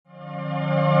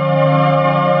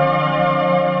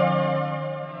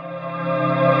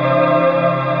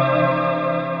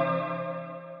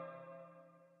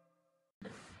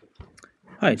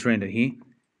Hi, it's Randa here.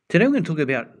 Today we're going to talk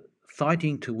about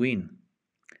fighting to win.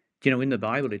 In the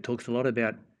Bible it talks a lot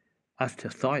about us to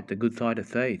fight the good fight of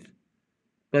faith.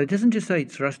 But it doesn't just say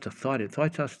it's for us to fight, it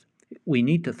fights us we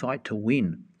need to fight to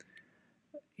win.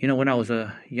 When I was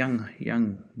a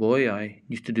young boy, I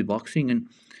used to do boxing and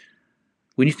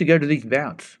we used to go to these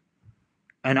bouts.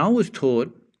 And I was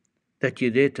taught that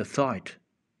you're there to fight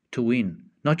to win.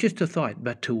 Not just to fight,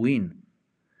 but to win.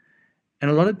 And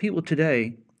a lot of people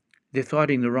today, they're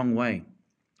fighting the wrong way.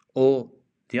 Or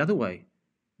the other way,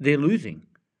 they're losing.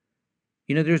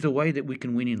 There's a way that we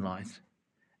can win in life.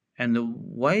 And the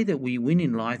way that we win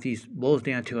in life boils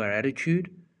down to our attitude,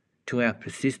 to our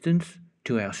persistence,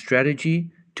 to our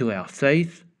strategy, to our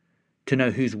faith, to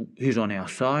know who's on our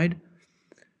side.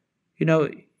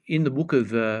 In the book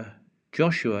of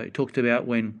Joshua, it talks about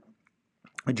when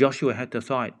Joshua had to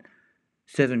fight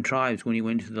 7 tribes when he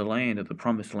went into the land of the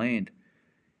promised land.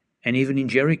 And even in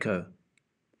Jericho,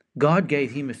 God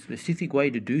gave him a specific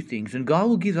way to do things, and God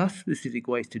will give us specific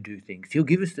ways to do things. He'll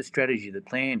give us the strategy, the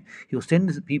plan. He'll send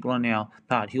the people on our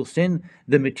part. He'll send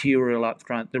the material up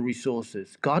front, the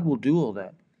resources. God will do all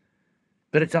that.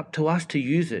 But it's up to us to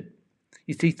use it.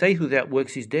 You see, faith without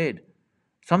works is dead.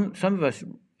 Some of us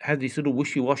have this little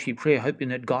wishy-washy prayer, hoping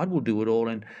that God will do it all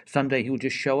and someday he'll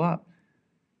just show up.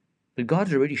 But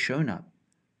God's already shown up.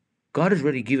 God has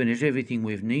already given us everything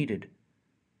we've needed.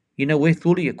 We're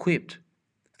fully equipped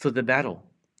for the battle,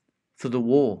 for the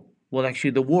war. Well, actually,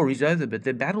 the war is over, but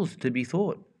the battle's to be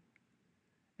fought.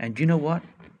 And you know what?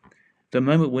 The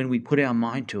moment when we put our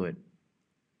mind to it,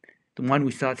 the one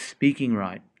we start speaking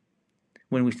right,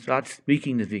 when we start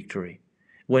speaking the victory,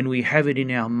 when we have it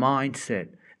in our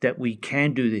mindset that we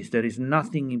can do this, that is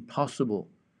nothing impossible,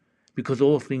 because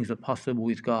all things are possible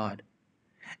with God.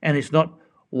 And it's not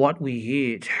what we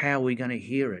hear, it's how we're going to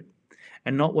hear it.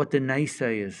 And not what the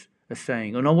naysayers are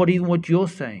saying, or not even what you're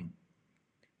saying.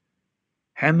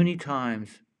 How many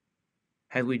times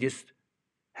have we just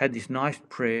had this nice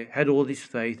prayer, had all this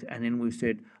faith, and then we've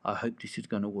said, I hope this is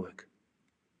going to work?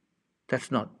 That's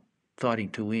not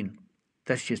fighting to win.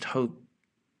 That's just hope.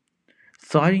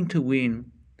 Fighting to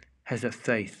win has a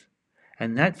faith.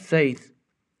 And that faith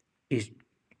is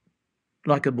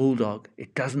like a bulldog.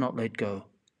 It does not let go.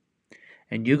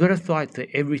 And you've got to fight for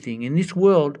everything. In this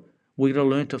world, we're going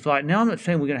to learn to fight. Now, I'm not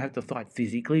saying we're going to have to fight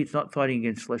physically. It's not fighting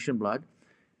against flesh and blood.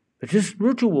 But there's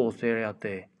spiritual warfare out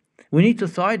there. We need to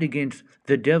fight against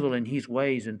the devil and his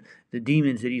ways and the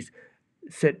demons that he's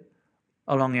set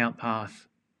along our path.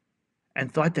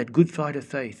 And fight that good fight of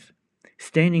faith.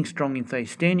 Standing strong in faith,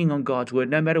 standing on God's word,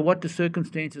 no matter what the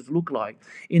circumstances look like.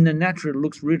 In the natural, it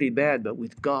looks really bad, but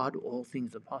with God, all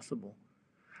things are possible.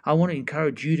 I want to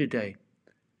encourage you today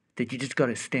that you just got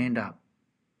to stand up,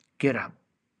 get up,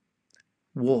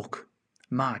 walk,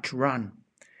 march, run.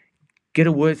 Get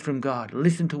a word from God.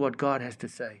 Listen to what God has to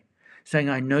say, saying,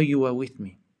 I know you are with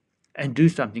me. And do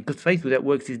something, because faith without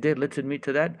works is dead. Let's admit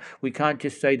to that. We can't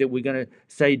just say that we're going to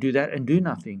say do that and do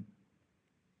nothing.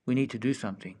 We need to do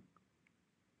something.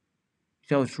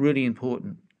 So it's really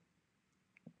important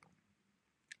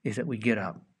is that we get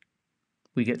up,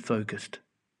 we get focused,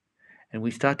 and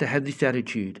we start to have this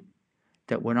attitude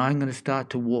that when I'm going to start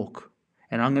to walk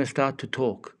and I'm going to start to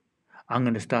talk, I'm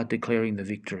going to start declaring the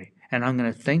victory. And I'm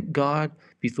going to thank God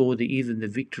before even the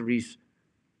victories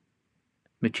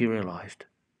materialized.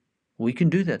 We can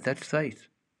do that. That's faith.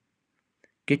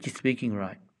 Get your speaking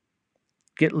right.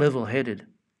 Get level-headed.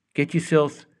 Get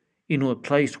yourself into a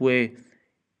place where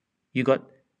you got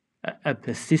a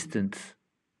persistence.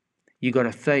 You got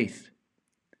a faith.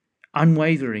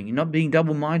 Unwavering. You're not being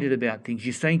double-minded about things.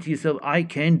 You're saying to yourself, I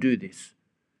can do this.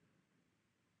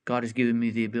 God has given me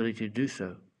the ability to do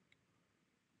so.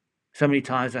 So many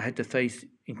times I had to face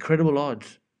incredible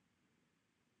odds.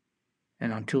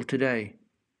 And until today,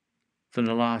 for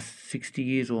the last 60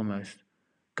 years almost,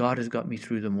 God has got me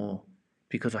through them all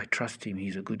because I trust him.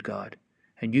 He's a good God.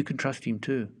 And you can trust him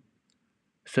too.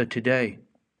 So today,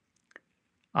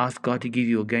 ask God to give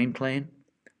you a game plan,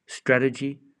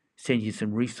 strategy, send you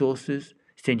some resources,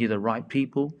 send you the right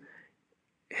people.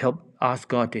 Ask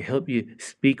God to help you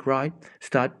speak right.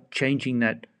 Start changing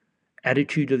that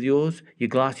attitude of yours. Your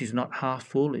glass is not half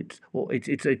full.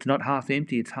 It's not half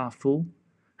empty. It's half full.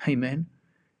 Amen.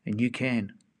 And you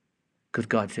can, because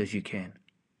God says you can.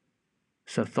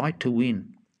 So fight to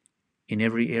win in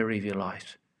every area of your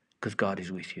life, because God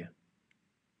is with you.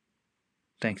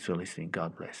 Thanks for listening.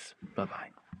 God bless. Bye-bye.